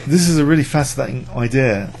 this is a really fascinating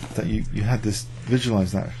idea that you had this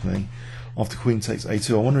visualized actually. After queen takes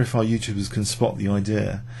a2, I wonder if our YouTubers can spot the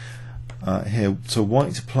idea here. So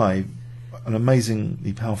white to play, an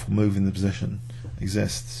amazingly powerful move in the position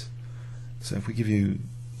exists. So if we give you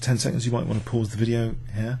 10 seconds, you might want to pause the video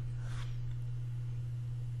here.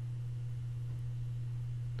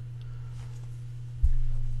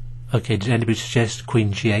 Okay, did anybody suggest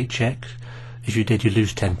queen g8 check? If you did, you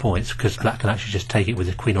lose 10 points because black can actually just take it with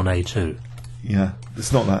the queen on a2. Yeah,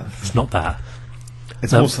 it's not that. It's not that.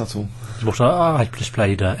 It's more subtle. I just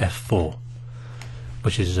played f4,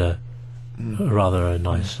 which is rather a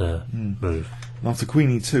nice move. And after queen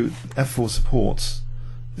e2, f4 supports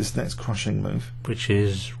this next crushing move, which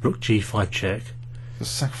is rook g5 check.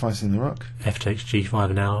 Just sacrificing the rook. F takes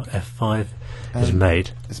g5 now. F5 is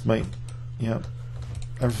made. It's made. Yeah.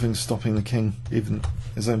 Everything's stopping the king, even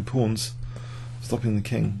his own pawns stopping the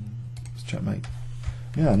king. It's checkmate.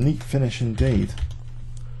 Yeah, neat finish indeed.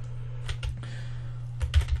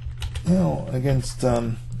 Now against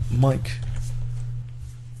Mike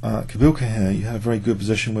Kabilka here, you had a very good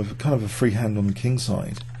position with kind of a free hand on the king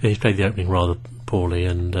side. Yeah, he's played the opening rather poorly,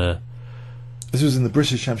 and this was in the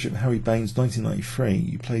British Championship, Harry Baines 1993.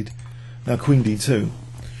 You played now queen d2,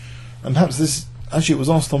 and perhaps this actually it was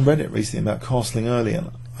asked on Reddit recently about castling early,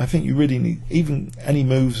 and I think you really need even any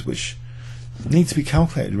moves which need to be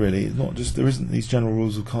calculated. Really, it's not just there isn't these general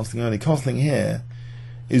rules of castling early. Castling here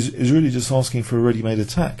is really just asking for a ready-made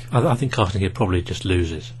attack. I think castling here probably just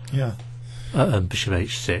loses. Yeah. Bishop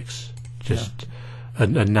h6,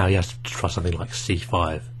 and now he has to try something like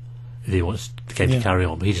c5 if he wants the game to carry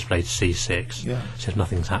on. But he just played c6, said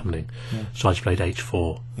nothing's happening. So I just played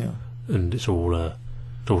h4, and it's all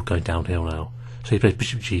going downhill now. So he plays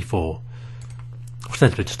bishop g4,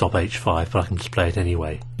 ostensibly to stop h5, but I can just play it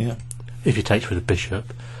anyway. Yeah. If he takes with the bishop,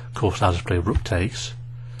 of course I'll just play rook takes,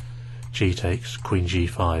 g takes, queen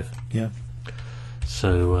g5. Yeah.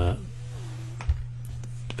 So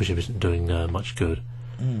the bishop isn't doing much good.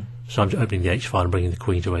 So I'm just opening the h file and bringing the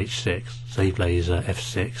queen to h6. So he plays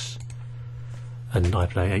f6, and I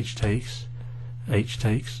play h takes,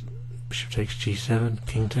 bishop takes g7,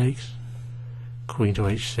 king takes, queen to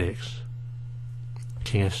h6,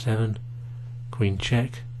 king f7, queen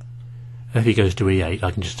check, If he goes to e8,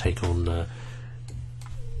 I can just take on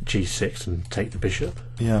g6 and take the bishop.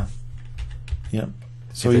 Yeah. Yeah.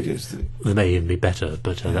 So he goes to... They may even be better,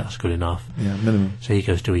 but that's good enough. Yeah, minimum. So he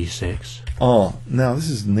goes to e6. Oh, now this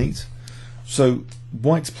is neat. So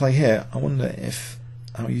white's play here. I wonder if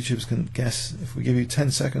our YouTubers can guess. If we give you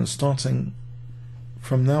 10 seconds starting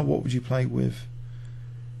from now, what would you play with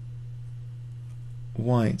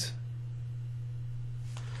white?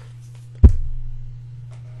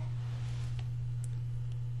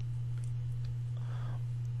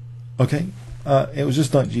 Okay, it was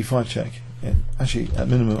just knight g5 check. It actually, at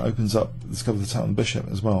minimum, opens up, discover the tap on the bishop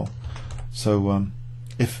as well. So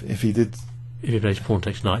if he did... If he plays pawn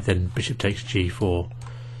takes knight, then bishop takes g4,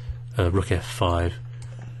 rook f5,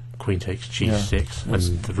 queen takes g6,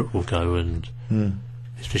 and the rook will go and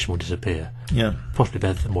his position will disappear. Yeah. Possibly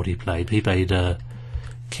better than what he played. He played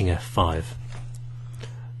king f5,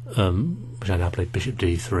 which I now played bishop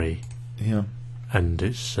d3. Yeah. And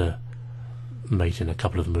it's mate in a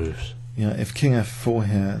couple of moves. Yeah, if king f4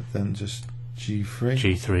 here, then just g3.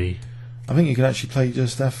 g3. I think you could actually play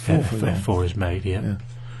just f4 for that. f4 is made, yeah.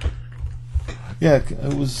 Yeah,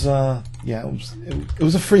 it was. It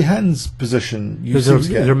was a free hands position.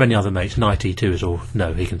 There are many other mates. Knight e2 is all.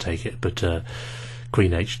 No, he can take it. But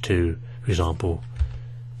queen h2, for example,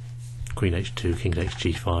 queen h2, king takes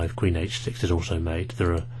g5, queen h6 is also made.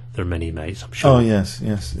 There are many mates, I'm sure. Oh yes.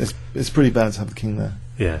 It's pretty bad to have the king there.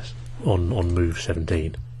 Yes, on move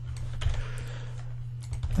 17.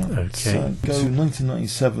 Okay. So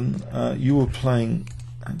 1997. You were playing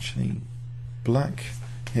actually black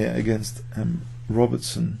here against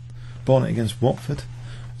Robertson, Barnett against Watford.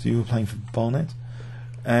 So you were playing for Barnett,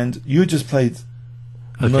 and you just played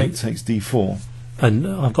knight takes d4. And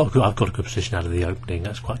I've got a good position out of the opening.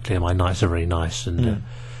 That's quite clear. My knights are very nice, and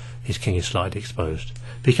his king is slightly exposed.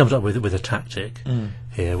 But he comes up with a tactic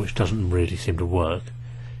here, which doesn't really seem to work.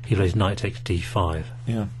 He plays knight takes d5.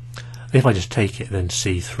 Yeah. If I just take it, then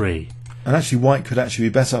c3. And actually, white could actually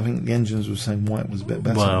be better. I think the engines were saying white was a bit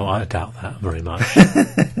better. Well, I doubt that very much.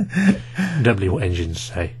 Don't believe what engines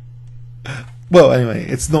say. Well, anyway,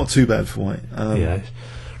 it's not too bad for white. Yes.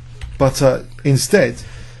 But instead,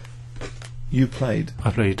 I played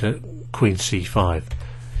queen c5,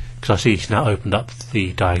 because I see he's now opened up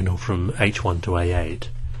the diagonal from h1 to a8,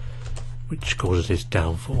 which causes his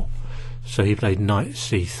downfall. So he played knight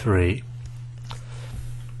c3,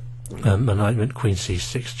 and I went queen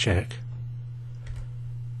c6 check,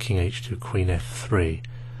 king h2, queen f3.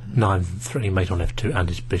 Now I'm threatening mate on f2 and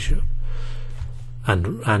his bishop,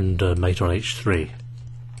 and mate on h3.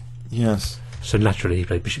 Yes. So naturally he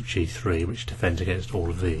played bishop g3, which defends against all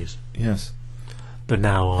of these. Yes. But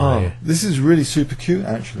now this is really super cute,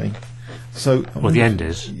 actually. So well, the end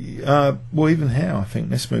is. Well, even here, I think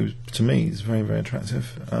this move to me is very, very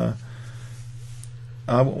attractive.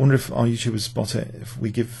 I wonder if our YouTubers spot it. If we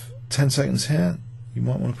give 10 seconds here, you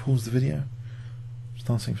might want to pause the video,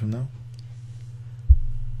 starting from now.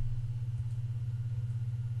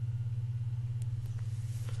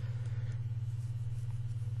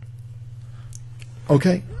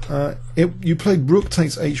 Okay, you played rook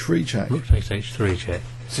takes h3 check. Rook takes h3 check.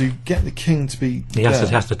 So you get the king to be. He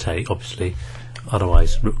has to take, obviously.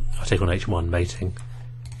 Otherwise, I take on h1 mating.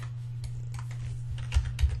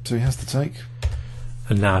 So he has to take.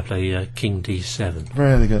 And now I play king d7.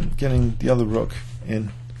 Very elegant, getting the other rook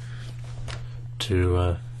in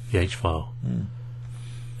to the h file.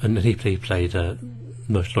 And he played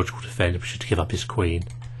most logical defender, which is to give up his queen.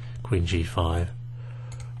 Queen g5,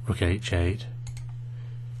 rook h8.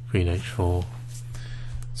 Queen h4.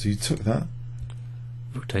 So you took that.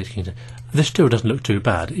 Rook takes king. This still doesn't look too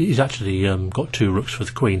bad. He's actually got two rooks for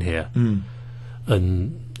the queen here,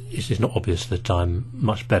 and it's not obvious that I'm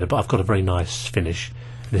much better. But I've got a very nice finish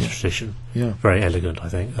in this position. Yeah. Very elegant, I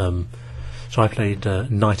think. So I played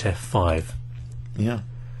knight f5. Yeah.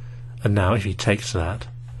 And now if he takes that,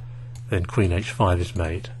 then queen h5 is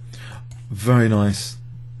made. Very nice.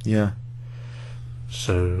 Yeah.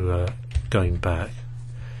 So going back.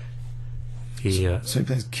 So he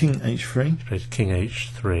plays king h3. He plays king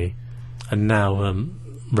h3, and now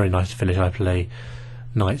very nice to finish. I play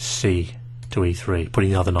knight c to e3,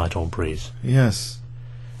 putting the other knight on breeze. Yes.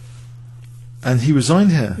 And he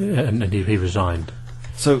resigned here. Yeah, and he resigned.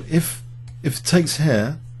 So if it takes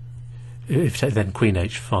here, then queen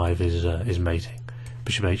h5 is mating.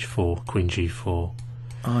 Bishop h4, queen g4.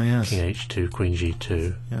 Ah yes. King h2, queen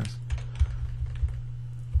g2. Yes.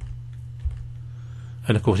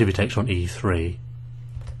 And of course, if he takes on e3,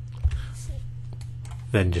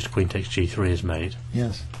 then just queen takes g3 is made.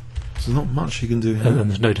 Yes. So not much you can do here. And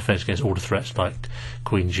there's no defence against all the threats like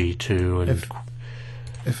queen g2 and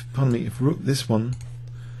if pardon me, if rook this one.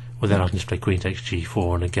 Well, then I can just play queen takes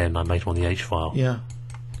g4, and again I mate on the h file. Yeah.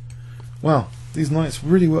 Wow, these knights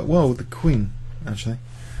really work well with the queen, actually.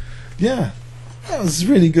 Yeah, that was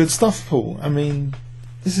really good stuff, Paul. I mean,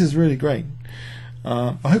 this is really great.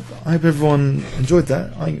 I hope everyone enjoyed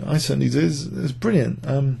that. I certainly did. It's brilliant.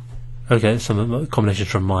 Okay, some combinations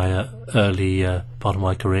from my early part of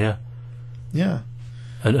my career. Yeah.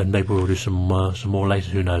 And maybe we'll do some more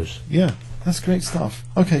later. Who knows? Yeah, that's great stuff.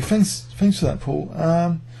 Okay, thanks for that, Paul.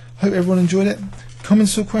 Hope everyone enjoyed it.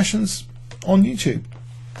 Comments or questions on YouTube.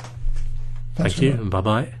 Thank you, and bye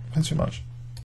bye. Thanks very much.